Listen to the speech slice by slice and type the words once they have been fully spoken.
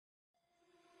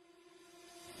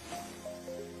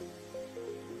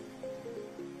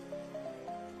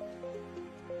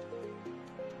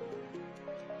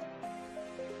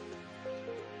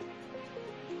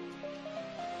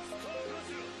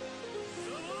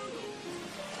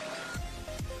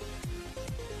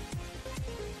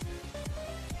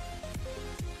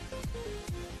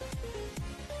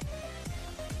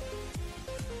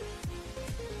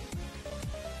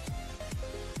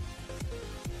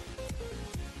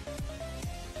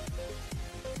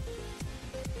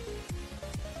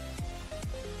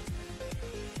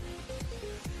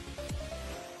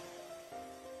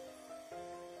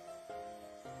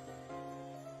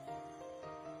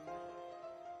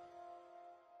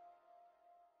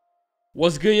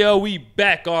What's good, yo? We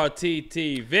back,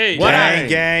 RTTV. Gang,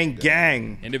 gang,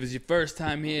 gang. And if it's your first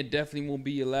time here, definitely won't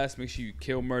be your last. Make sure you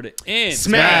kill, murder, and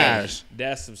smash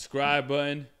that subscribe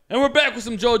button. And we're back with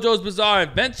some JoJo's Bizarre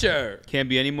Adventure. Can't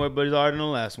be any more bizarre than the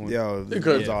last one. Yo, this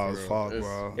is all as fuck,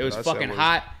 bro. It was fucking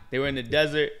hot. They were in the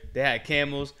desert. They had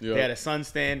camels. Yep. They had a sun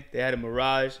stand. They had a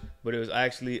mirage, but it was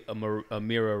actually a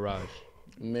mirage.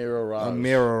 Mirage. A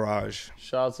mirage.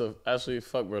 Shout out to actually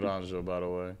fuck Miranjo, by the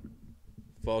way.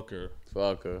 Fuck her.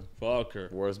 Fuck her. Fuck her.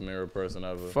 Worst mirror person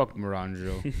ever. Fuck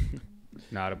Miranjo.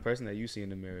 Nah, the person that you see in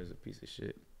the mirror is a piece of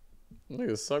shit.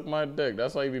 Nigga, suck my dick.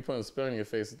 That's why you be putting spit on your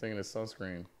face and thinking it's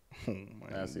sunscreen. Oh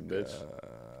nasty bitch.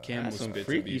 Camel some spit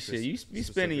freaky shit. You be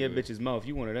spitting in your bitch's mouth.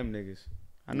 You one of them niggas.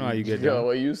 I know how you get down. Yo,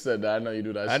 well, you said that. I know you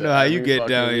do that shit. I know how you get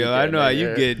down, yo. I know how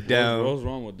you get down. What's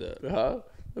wrong with that? Huh?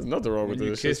 There's nothing wrong with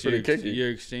this. It's pretty kicky.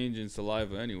 You're exchanging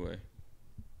saliva anyway.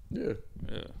 Yeah.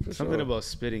 Yeah. Something about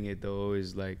spitting it, though,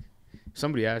 is like...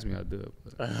 Somebody asked me, I'll do it.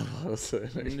 But. I was saying.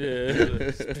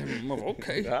 Yeah.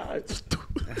 Okay. Well,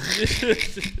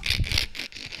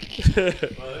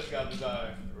 let's go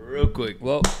bizarre real quick.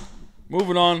 Well,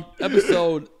 moving on.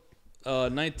 Episode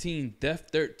 19, Death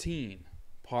 13,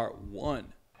 Part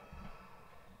 1.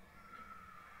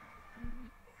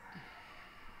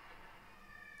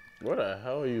 Where the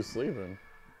hell are you sleeping?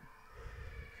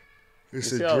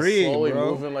 It's you see a how dream, slowly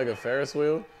bro. moving like a Ferris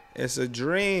wheel? It's a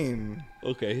dream.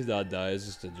 Okay, he's not dying. It's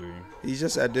just a dream. He's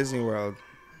just at Disney World.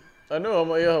 I know. I'm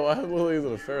like, yo, I literally is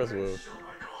in a Ferris wheel.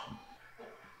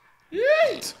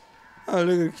 Yeet! Oh,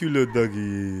 look at the cute little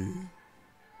doggy.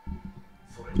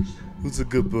 Who's a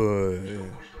good boy?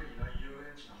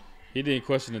 He didn't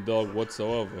question the dog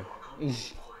whatsoever.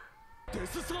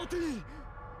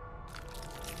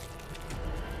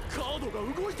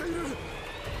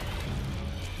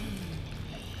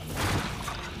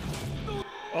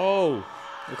 Oh.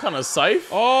 What kind of scythe?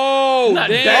 Oh, Not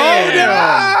damn. damn.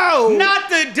 Oh, no! Not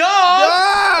the dog!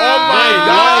 Oh my Hey,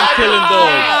 god! love killing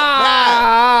dogs.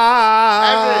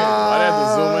 Why did I have to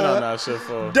zoom in on that shit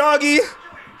for? Doggy!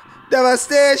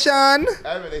 Devastation!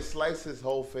 Evan, they sliced his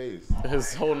whole face.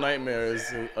 His whole nightmare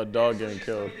is a dog getting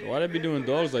killed. Why they be doing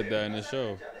dogs like that in the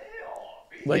show?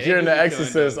 Like Yeah, you're in The they be killing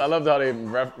Exorcist. I dogs. loved how they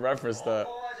referenced that.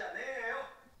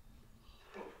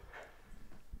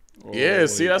 Yeah,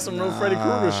 see, that's some real Freddy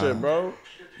Krueger shit, bro.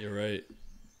 You're right.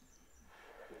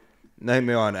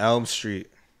 Nightmare on Elm Street.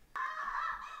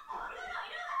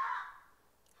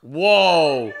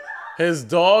 Whoa, his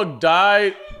dog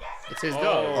died. It's his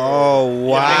dog. Oh,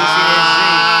 wow.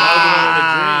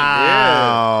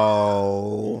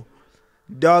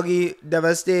 Doggy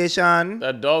devastation.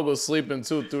 That dog was sleeping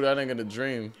too, threw that nigga in the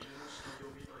dream.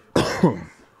 It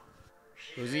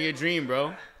was in your dream,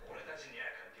 bro.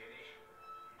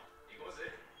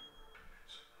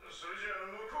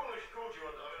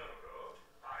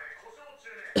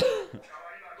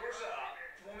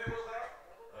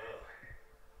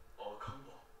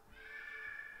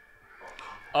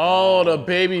 Oh, the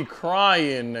baby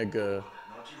crying, nigga.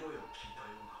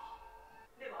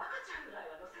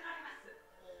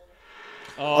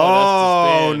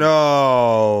 Oh,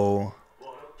 no.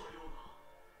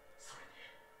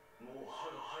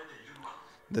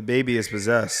 The baby is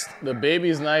possessed. The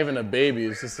baby's not even a baby,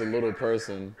 it's just a little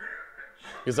person.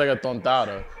 He's like a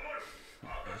tontara.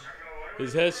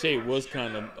 His head shape was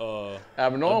kind of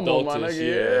Abnormal, my adultish,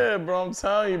 nigga. Yeah, bro, I'm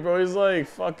telling you, bro. He's like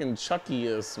fucking Chucky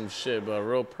or some shit, but a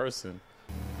real person.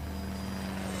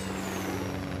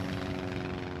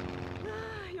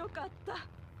 よかった。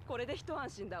これで一安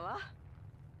心だわ。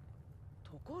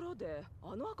ところで、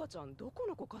あの赤ちゃんどこ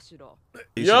の子かしら?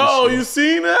 Yo, you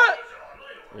seen that?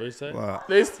 What did he say? Wow.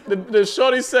 The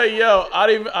shorty said, yo,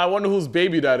 I wonder whose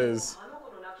baby that is.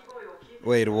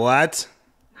 Wait, what?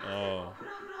 Oh,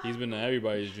 he's been in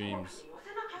everybody's dreams.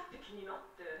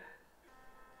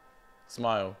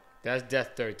 Smile. That's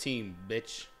Death 13,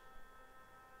 bitch.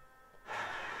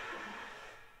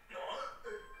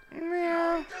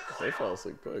 They fell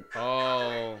asleep quick.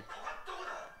 Oh.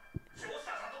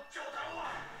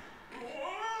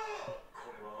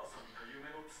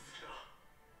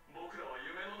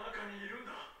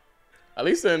 At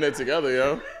least they're in there together,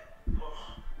 yo.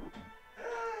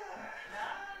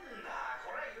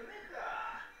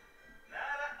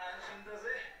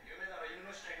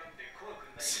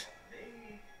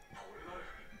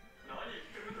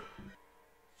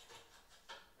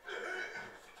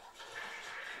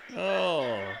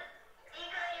 Oh.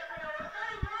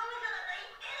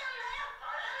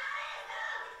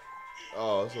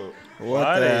 Oh, so What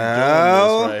Why the they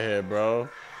hell? doing this right here, bro?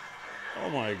 Oh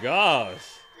my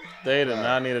gosh. They did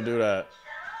not need to do that.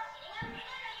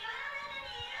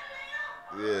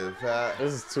 Yeah, fat.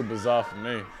 This is too bizarre for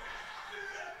me.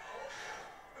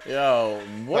 Yo,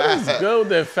 what is good with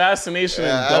their fascination in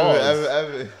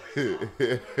dogs?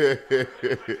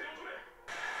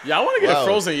 Yeah, I want to get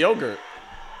frozen yogurt.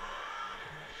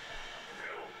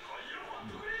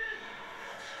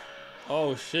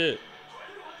 Oh shit!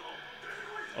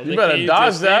 Oh, You better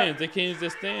dodge that. They can't use their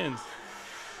stands.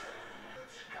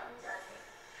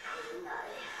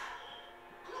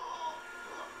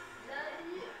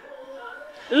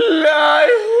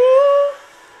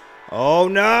 Oh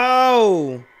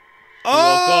no!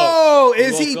 Oh,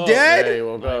 is he dead? Yeah, he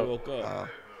woke up. He woke up.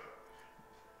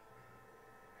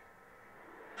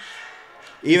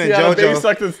 Even See how the baby JoJo,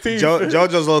 sucked his teeth.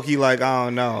 JoJo's low key like, I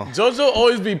don't know. JoJo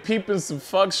always be peeping some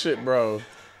fuck shit, bro.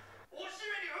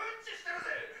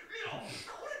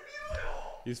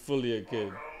 He's fully a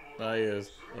kid. Nah, he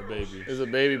is. A baby. He's a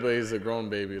baby, but he's a grown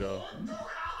baby, though.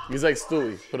 He's like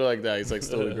Stewie. Put it like that. He's like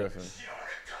Stewie Griffin.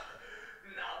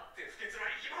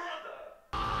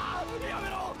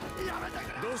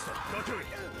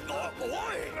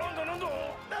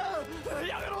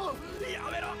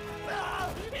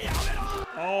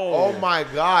 Oh my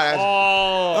God.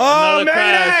 Oh,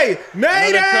 Mayday!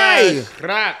 Mayday!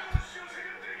 Crack.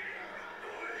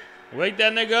 Wake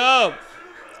that nigga up.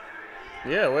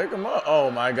 Yeah, wake him up. Oh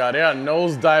my God, they are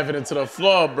nose diving into the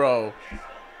floor, bro.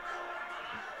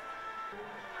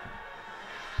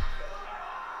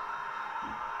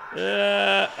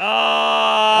 Yeah.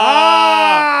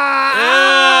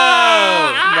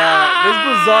 Nah, this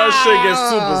bizarre shit gets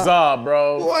too bizarre,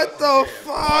 bro. What the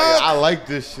fuck? I like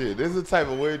this shit. This is the type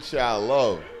of weird shit I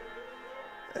love.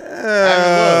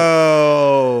 Oh.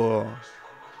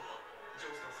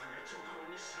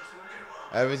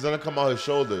 Evan's gonna come out his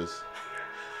shoulders.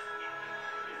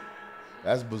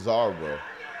 That's bizarre, bro.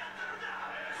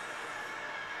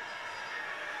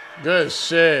 Good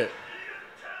shit.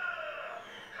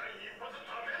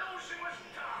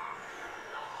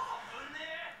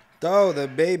 Throw the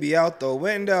baby out the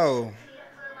window.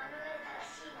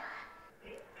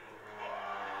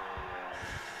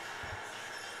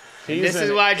 This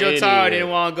is why Jotaro didn't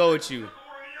want to go with you.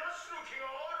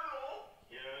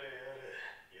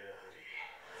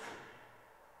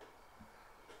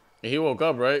 He woke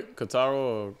up, right? Kataro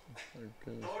or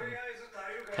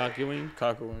Kakyoin.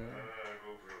 Kakawin?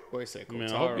 Wait a second.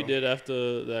 Man, I hope he did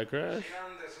after that crash.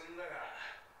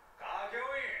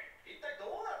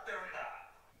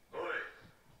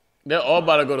 They're all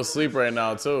about to go to sleep right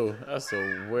now, too. That's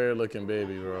a weird looking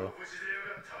baby, bro.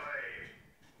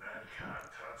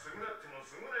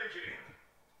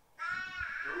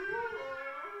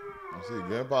 See,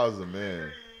 Grandpa's the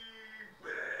man.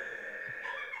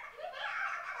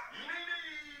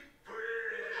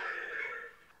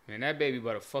 Man, that baby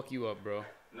about to fuck you up, bro.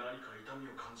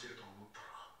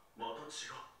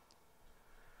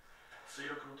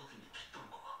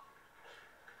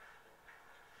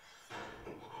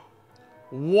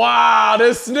 Wow,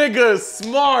 this nigga is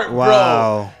smart, Wow.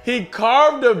 bro. He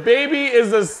carved a baby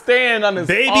as a stand on his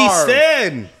Baby arm.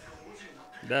 stand.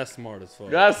 That's smart as fuck.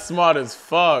 That's smart as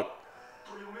fuck.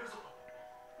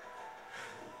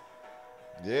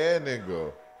 Yeah,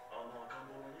 nigga.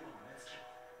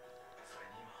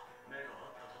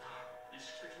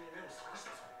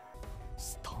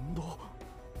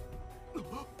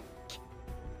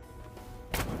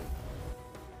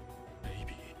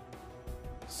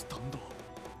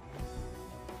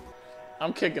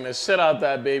 I'm kicking the shit out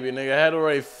that baby, nigga. Head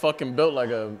already fucking built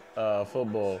like a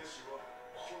football.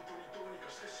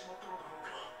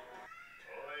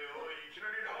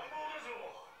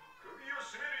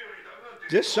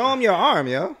 Just show him your arm,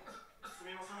 yo.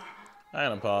 I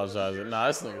ain't apologizing. Nah,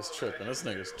 this nigga's tripping. This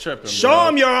nigga's tripping, Show bro.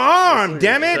 him your arm,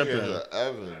 damn it. tripping. Here's a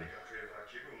Evan.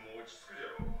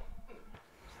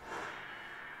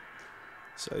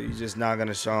 So you're just not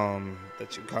gonna show him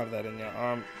that you carved that in your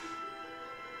arm?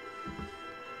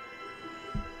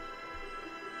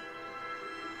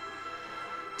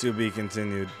 To be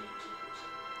continued.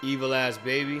 Evil ass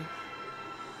baby.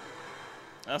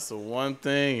 That's the one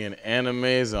thing in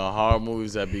animes and horror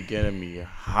movies that be getting me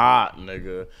hot,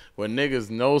 nigga. When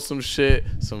niggas know some shit,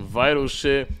 some vital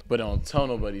shit, but don't tell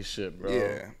nobody shit, bro.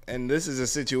 Yeah, and this is a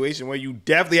situation where you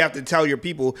definitely have to tell your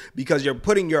people because you're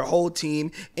putting your whole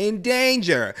team in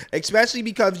danger, especially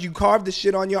because you carved the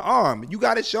shit on your arm. You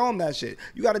got to show them that shit.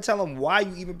 You got to tell them why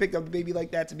you even picked up a baby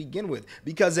like that to begin with,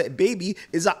 because that baby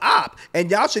is a op.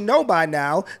 And y'all should know by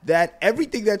now that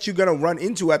everything that you're going to run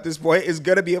into at this point is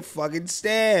going to be a fucking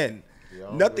stand. Yeah,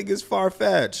 nothing is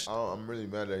far-fetched. I'm really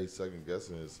mad that he's second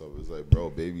guessing himself. It's like, bro,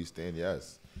 baby stand,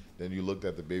 yes. then you looked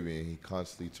at the baby and he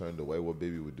constantly turned away, what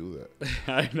baby would do that?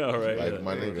 I know, right? Like,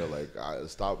 my nigga, like,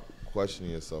 stop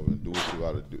questioning yourself and do what you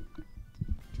gotta do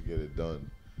to get it done.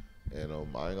 And I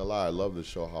ain't gonna lie, I love the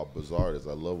show how bizarre it is.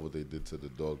 I love what they did to the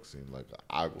dog scene. Like,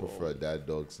 I prefer that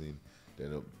dog scene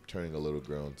than turning a little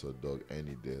girl into a dog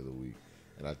any day of the week.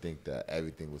 And I think that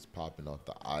everything was popping out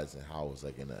the eyes and how it was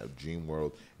like in a dream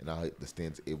world and how the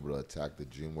Stan's able to attack the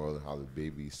dream world and how the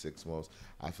baby's 6 months.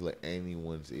 I feel like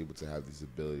anyone's able to have these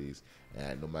abilities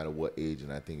and no matter what age,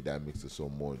 and I think that makes it so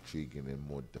more intriguing and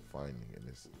more defining, and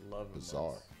it's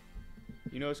bizarre.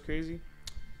 You know what's crazy?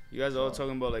 You guys are all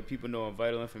talking about like people knowing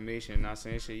vital information and not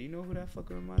saying shit. You know who that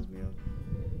fucking reminds me of?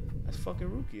 That's fucking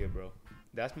Rukia, bro.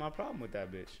 That's my problem with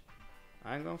that bitch.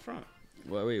 I ain't gonna front.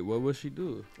 Well, wait, what would she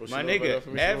do? My nigga,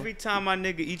 every time my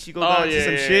nigga Ichigo got into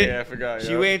some shit, I forgot.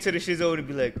 she wait until the shit's over to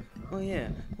be like, oh yeah,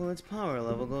 well its power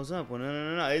level goes up. Well,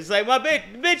 no. It's like, my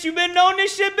bitch, you been knowing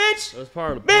this shit, bitch? That's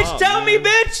part of the Bitch, plot, tell me, man.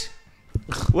 bitch.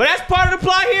 Well, that's part of the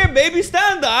plot here, baby.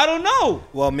 Stand up. I don't know.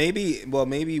 Well,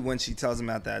 maybe when she tells him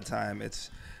at that time, it's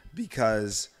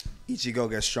because Ichigo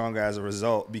gets stronger as a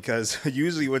result. Because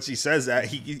usually when she says that,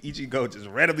 Ichigo just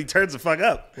randomly turns the fuck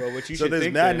up. Well, what you so should there's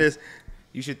think madness.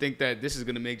 You should think that this is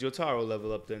gonna make Jotaro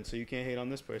level up then, so you can't hate on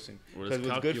this person. Well, Because it's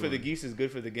what's good for the calculating. geese is good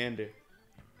for the gander.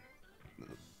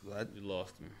 You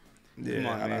lost me. Yeah, Come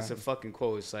on, I man. know. It's a fucking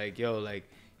quote. It's like, yo, like,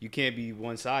 you can't be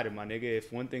one-sided, my nigga.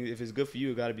 If it's good for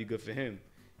you, it gotta be good for him.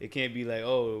 It can't be like,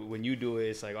 oh, when you do it,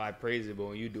 it's like, oh, I praise it, but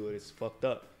when you do it, it's fucked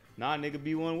up. Nah, nigga,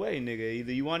 be one way, nigga.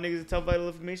 Either you want niggas to tell vital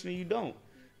information or you don't.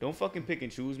 Don't fucking pick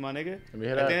and choose, my nigga. Let me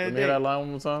hear that line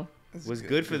one more time. What's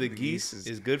good for the geese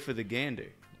is good for the gander.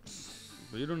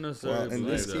 But you don't necessarily Well, in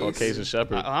believe this that. case- Caucasian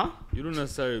Shepherd. You don't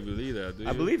necessarily believe that, do you?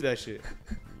 I believe that shit.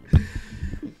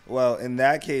 Well, in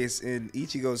that case, in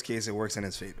Ichigo's case, it works in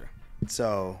his favor.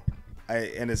 So,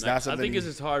 it's not I something. think it's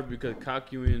just hard because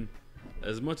Kakyoin,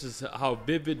 as much as how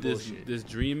vivid this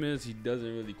dream is, he doesn't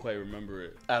really quite remember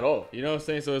it At all. You know what I'm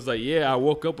saying? So it's like, yeah, I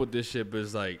woke up with this shit, but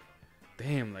it's like,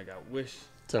 damn, like I wish.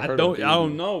 To I her don't to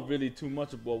be- know really too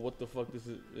much about what the fuck this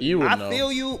is. You would I know.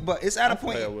 feel you, but it's at a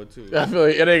point. I would too. I feel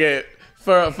like it ain't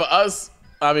for us.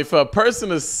 I mean, for a person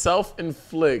to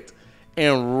self-inflict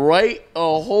and write a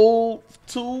whole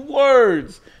 2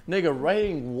 words, nigga,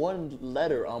 writing 1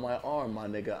 letter on my arm, my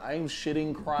nigga, I'm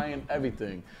shitting, crying,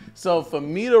 everything. So for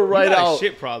me to write got a out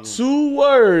shit problem. 2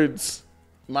 words,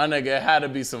 my nigga, it had to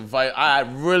be some fight. I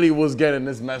really was getting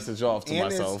this message off to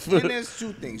myself. And there's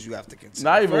 2 things you have to consider.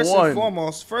 Not even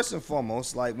one. First and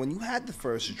foremost, like when you had the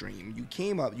first dream, you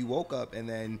came up, you woke up, and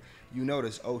then you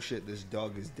notice, oh shit, this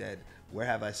dog is dead. Where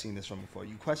have I seen this from before?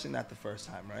 You questioned that the first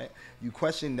time, right? You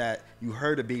questioned that you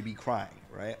heard a baby crying,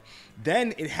 right?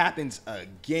 Then it happens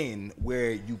again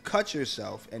where you cut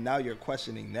yourself, and now you're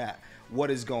questioning that.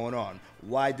 What is going on?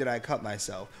 Why did I cut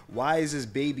myself? Why is this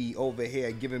baby over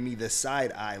here giving me the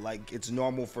side eye? Like it's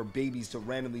normal for babies to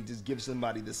randomly just give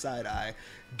somebody the side eye.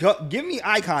 Give me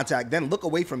eye contact, then look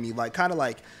away from me, like kind of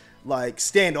like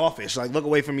standoffish, like look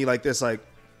away from me like this, like.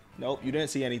 Nope, you didn't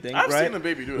see anything. I've right? seen a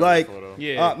baby do that like, before, though.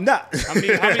 Yeah. Nah. How many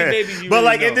babies you But really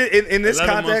like know? in this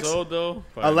 11 context, months old though.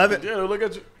 11 Yeah, look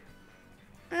at you.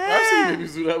 I've seen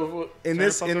babies do that before. in Trying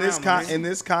this to fuck in this around, con- man. in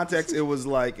this context, it was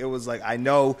like I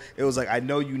know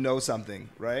you know something,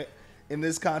 right? In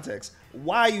this context,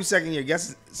 why are you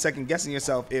second guessing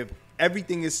yourself if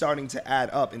everything is starting to add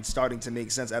up and starting to make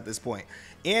sense at this point?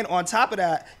 And on top of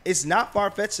that, it's not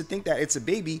far-fetched to think that it's a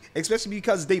baby, especially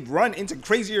because they've run into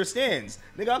crazier stands.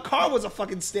 Nigga, a car was a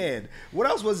fucking stand. What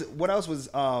else was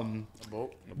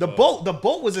Boat. the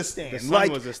boat was a stand. The sun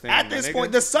like was a stand, at my this nigga.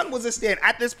 point, the sun was a stand.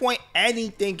 At this point,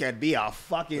 anything can be a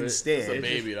fucking stand. It's a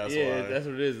baby, that's yeah, why. that's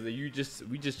what it is.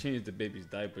 We just changed the baby's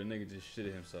diaper. The nigga just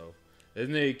shitted himself. This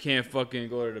nigga can't fucking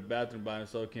go to the bathroom by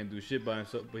himself. Can't do shit by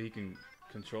himself, but he can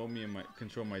control me and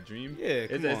control my dream. Yeah,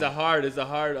 it's a hard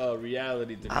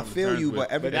reality to come I to feel terms you, with.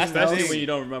 but everything that's especially else, when you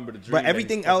don't remember the dream. but that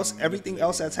everything he's else, fucking everything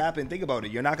else that's happened. Think about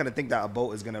it. You're not gonna think that a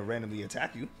boat is gonna randomly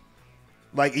attack you.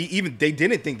 Like even they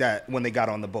didn't think that when they got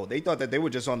on the boat. They thought that they were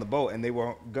just on the boat and they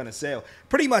were gonna sail.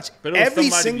 Pretty much But it was every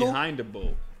somebody single. behind the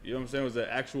boat. You know what I'm saying? It was an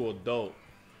actual adult.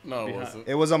 No, it wasn't.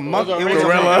 It was a monkey. It a was a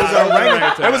gorilla.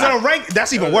 orangutan. It was an orangutan.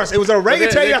 That's even worse. It was an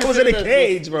orangutan that was in a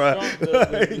cage, bro.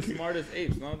 The smartest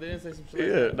apes. No, they didn't say some shit. Yeah,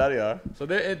 Like that. that they are. So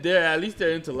they're at least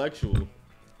they're intellectual.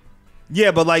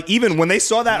 Yeah, but like even when they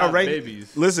saw that Not orangutan,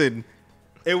 babies. listen,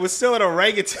 it was still an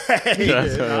orangutan.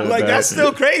 That's Like bad. that's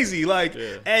still crazy. Like,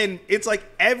 Yeah. and it's like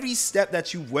every step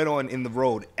that you went on in the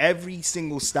road, every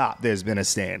single stop, there's been a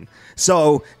stand.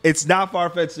 So it's not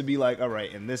far fetched to be like, all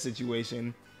right, in this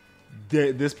situation,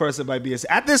 this person might be a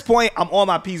stand. At this point, I'm on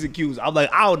my P's and Q's. I'm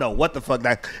like, I don't know what the fuck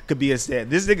that could be a stand.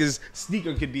 This nigga's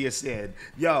sneaker could be a stand.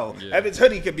 Yo, Evan's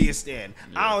hoodie could be a stand.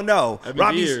 I don't know.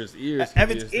 Evan's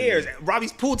ears.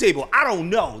 Robbie's pool table. I don't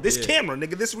know. This camera,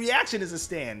 nigga, this reaction is a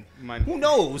stand. Who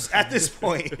knows at this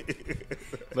point?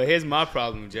 But here's my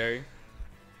problem, Jerry.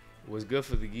 What's good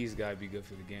for the geese gotta be good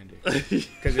for the gander.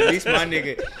 Because at least my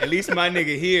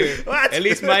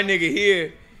nigga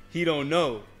here, he don't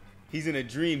know. He's in a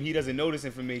dream. He doesn't know this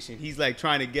information. He's like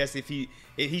trying to guess if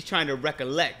he's trying to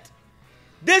recollect.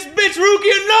 This bitch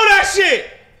Rukia know that shit.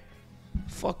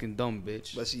 Fucking dumb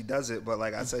bitch. But she does it. But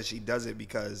like I said, she does it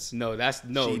because no. That's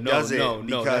no.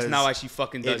 That's not why she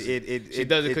fucking does it. She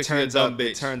does it because she's a dumb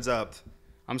bitch. It turns up.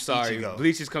 I'm sorry.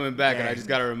 Bleach is coming back, and I just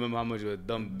gotta remember how much of a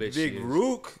dumb bitch she is. Big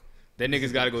Rook. That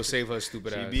nigga's gotta go save her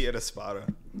stupid ass. She beat at a spotter.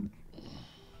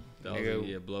 That was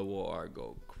a Blood War arc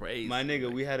go crazy. My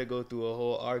nigga, we had to go through a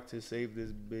whole arc to save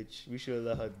this bitch. We should have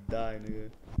let her die, nigga.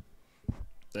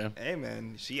 Damn. Hey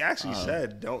man, she actually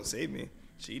said, "Don't save me."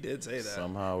 She did say that.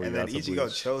 Somehow we and got then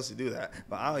Ichigo chose to do that.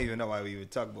 But I don't even know why we even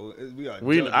talk about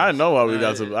it. I know why we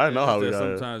got to. I know how we got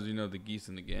it. Sometimes you know the geese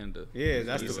and the gander. Yeah,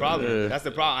 that's the problem. Yeah. That's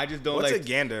the problem. I just don't What's like. a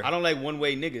gander? I don't like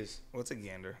one-way niggas. What's a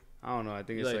gander? I don't know. I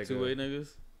think You it's like like two-way niggas?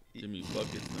 Jimmy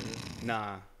Buckets, nigga.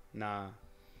 Nah,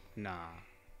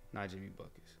 Jimmy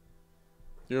Buckets.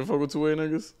 You ever fuck with two-way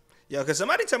niggas? Yo, can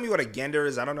somebody tell me what a gander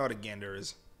is? I don't know what a gander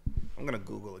is. I'm gonna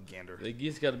Google a gander. The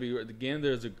geese got to be. The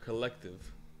gander is a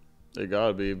collective. It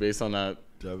gotta be based on that.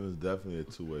 Devin's definitely a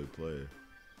two-way player.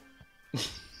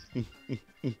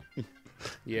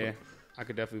 Yeah, I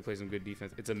could definitely play some good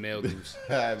defense. It's a male goose.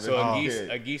 So So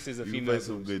a geese is a you female play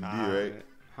some goose. good D, right?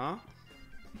 Huh?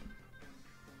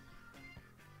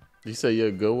 You say you're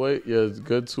a good way. You're a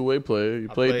good two-way player. You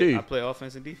play D. I play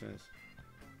offense and defense.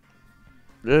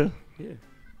 Yeah. Yeah.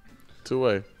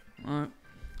 Two-way. All right.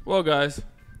 Well, guys,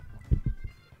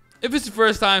 if it's your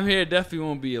first time here, it definitely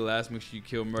won't be your last. Make sure you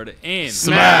kill, murder, and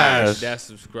Smash that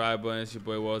subscribe button. It's your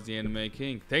boy Walls, the Anime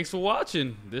King. Thanks for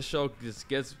watching. This show just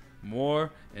gets more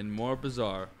and more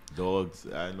bizarre. Dogs,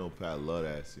 I know Pat love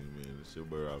that scene, man. It's your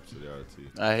boy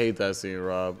Robcityrt. I hate that scene,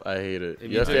 Rob. I hate it.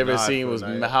 If Your you favorite did scene not was feel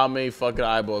nice. how many fucking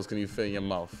eyeballs can you fit in your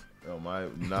mouth? Yo,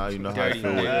 now you know how I Dirty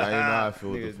feel. Now you know nigga. how I feel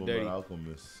with the Nigga's Full dirty. Metal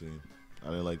Alchemist scene. I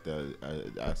didn't like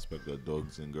that aspect of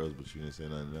dogs and girls, but you didn't say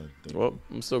nothing then. Thank Well, you.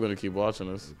 I'm still gonna keep watching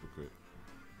this. Hypocrite.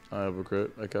 I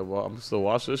hypocrite. I'm still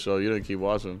watching this show. You didn't keep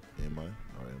watching. Am I?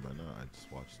 Or am I not? I just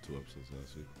watched 2 episodes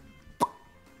last week.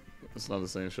 It's not the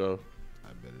same show. I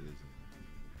bet it isn't.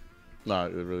 Nah,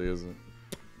 it really isn't.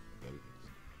 I bet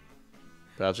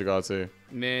it Patricrt.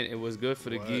 Man, it was good for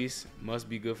the What? geese. Must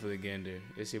be good for the gander.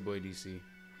 It's your boy DC.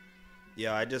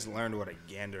 Yeah, I just learned what a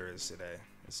gander is today.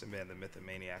 It's a man, the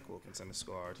Mythomaniac Wilkinson to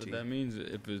score So RT. that means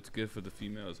if it's good for the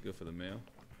female, it's good for the male.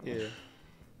 Yeah.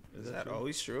 Is that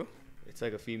always true? It's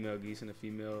like a female geese and a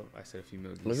female. I said a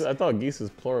female geese. I thought geese is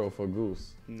plural for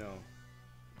goose. No.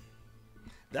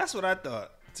 That's what I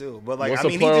thought too. But like, What's I the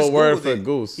mean, plural he just word Googled for it.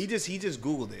 goose? He just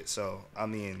Googled it. So I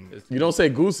mean, You don't say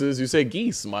gooses, you say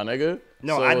geese, my nigga.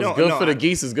 No, so I it's don't- good no, for the I-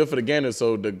 geese is good for the gander.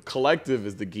 So the collective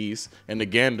is the geese, and the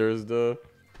gander is the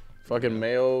fucking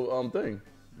male thing.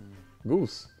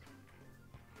 Goose.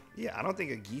 yeah, I don't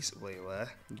think a geese. Wait, what?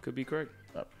 You could be correct.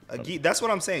 A geese. That's what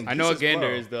I'm saying. I know a Geese gander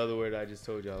plural. is the other word I just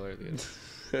told y'all earlier.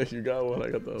 You got one. I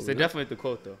got the other. So definitely the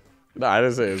quote though. No, I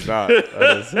didn't say it's not. I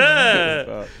didn't say it's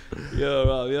not. Yo,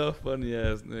 Rob, you're a funny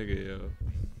ass nigga, yo.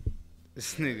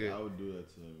 This I nigga. would do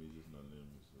that to him. He's just not named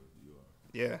me, so you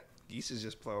are. Yeah, geese is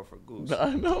just plural for goose.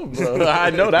 I know, bro. I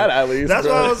know that at least. That's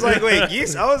bro. why I was like, wait,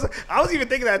 geese. I was even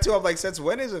thinking that too. I'm like, since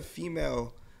when is a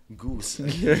female goose? a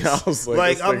Yeah, geese? I was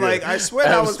Like, this I'm nigga- like, I swear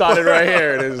that was started right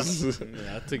here. It is.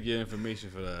 Yeah, I took your information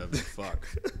for that. But fuck.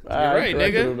 I right,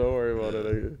 corrected nigga. him, don't worry about it,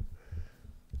 nigga.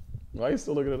 Why you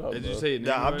still looking it up? Did bro? you say your name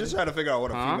Nah, I'm already? just trying to figure out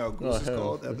what a Huh? female goose Oh, is hell.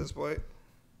 called at this point.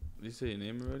 Did you say your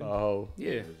name already? Oh,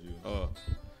 Yeah. Oh.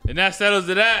 And that settles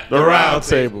it at the round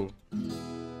table.